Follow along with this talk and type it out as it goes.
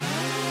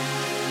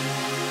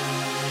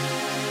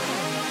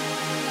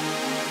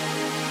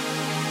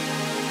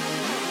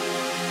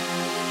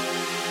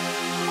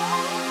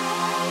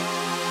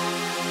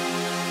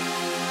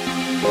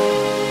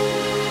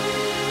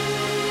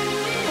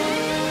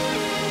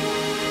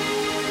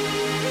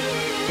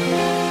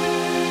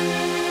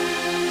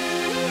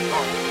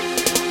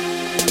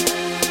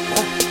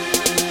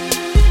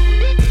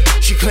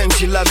She claims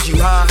she loves you,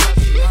 huh?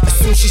 As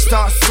soon as she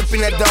starts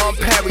sipping that Dom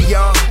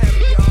Perignon,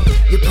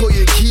 you pull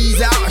your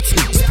keys out, her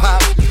tubes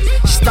pop.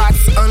 She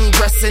starts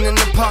undressing in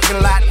the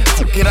parking lot.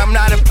 Fuck it, I'm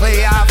not a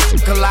player, I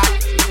fuck a lot.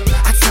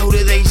 I told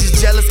her they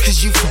just jealous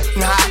cause you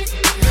fucking hot.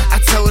 I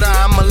told her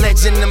I'm a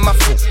legend in my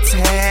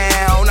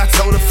town. I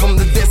told her from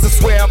the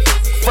distance where I'm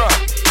from,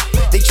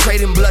 they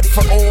trading blood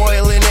for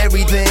oil and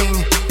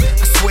everything.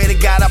 I swear to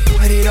God I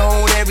put it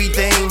on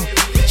everything.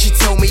 She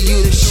told me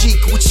you the chic,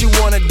 what you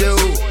wanna do?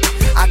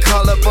 I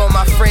call up all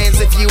my friends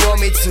if you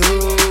want me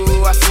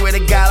to. I swear to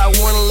God I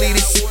wanna leave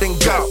this shit and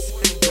go.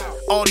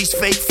 All these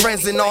fake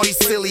friends and all these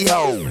silly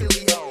hoes,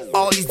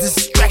 all these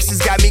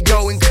distractions got me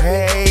going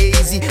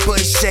crazy.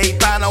 But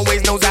shape I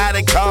always knows how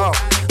to come,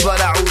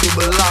 but I only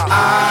belong.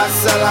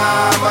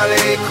 Assalamu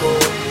alaikum,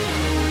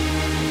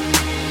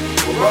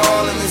 we're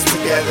all in this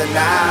together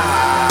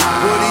now.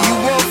 What do you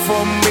want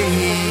from me?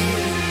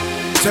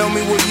 Tell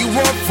me what you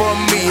want from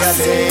me. I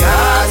say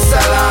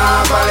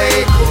Assalamu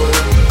alaikum,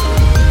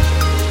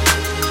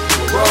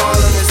 we're all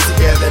in this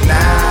together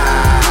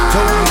now.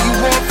 Tell me what you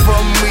want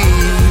from me.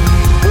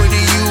 What do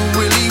you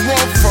really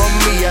want from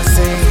me? I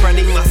say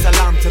spreading my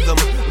salam to them,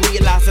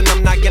 realizing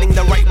I'm not getting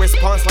the right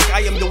response. Like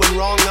I am doing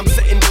wrong, I'm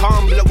sitting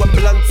calm, blowing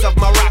blunts of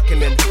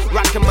Moroccan and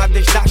rocking my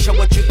dish dasher,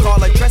 what you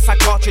call a dress I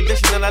call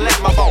traditional. I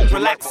let my bones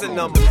relax in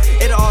them.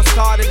 It all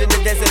started in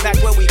the desert back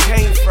where we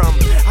came from.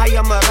 I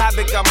am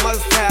Arabic, I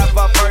must have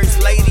a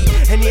first lady,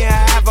 and yeah,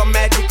 I have a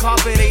magic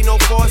carpet, ain't no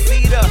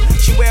four-seater.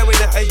 She wearing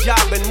a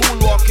hijab and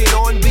moonwalking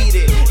on Beat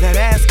It. Now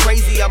that's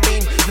crazy, I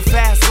mean the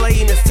fast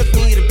lane has took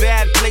me to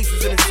bad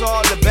places, and it's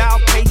all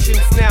about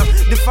patience now.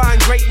 Define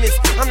greatness,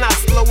 I'm not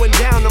slowing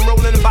down, I'm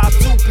rolling about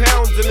 2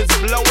 pounds and it's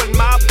blowing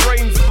my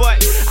brains. But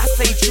I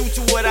stay true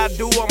to what I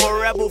do, I'm a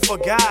rebel for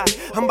God.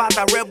 I'm about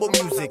that rebel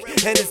music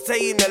and it's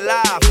staying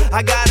alive.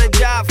 I got a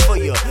job for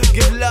you,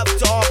 give love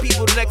to all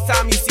people. The next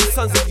time you see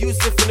Sons of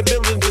Yusuf in the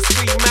building, just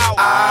scream out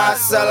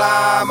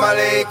Assalamu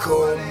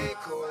alaikum.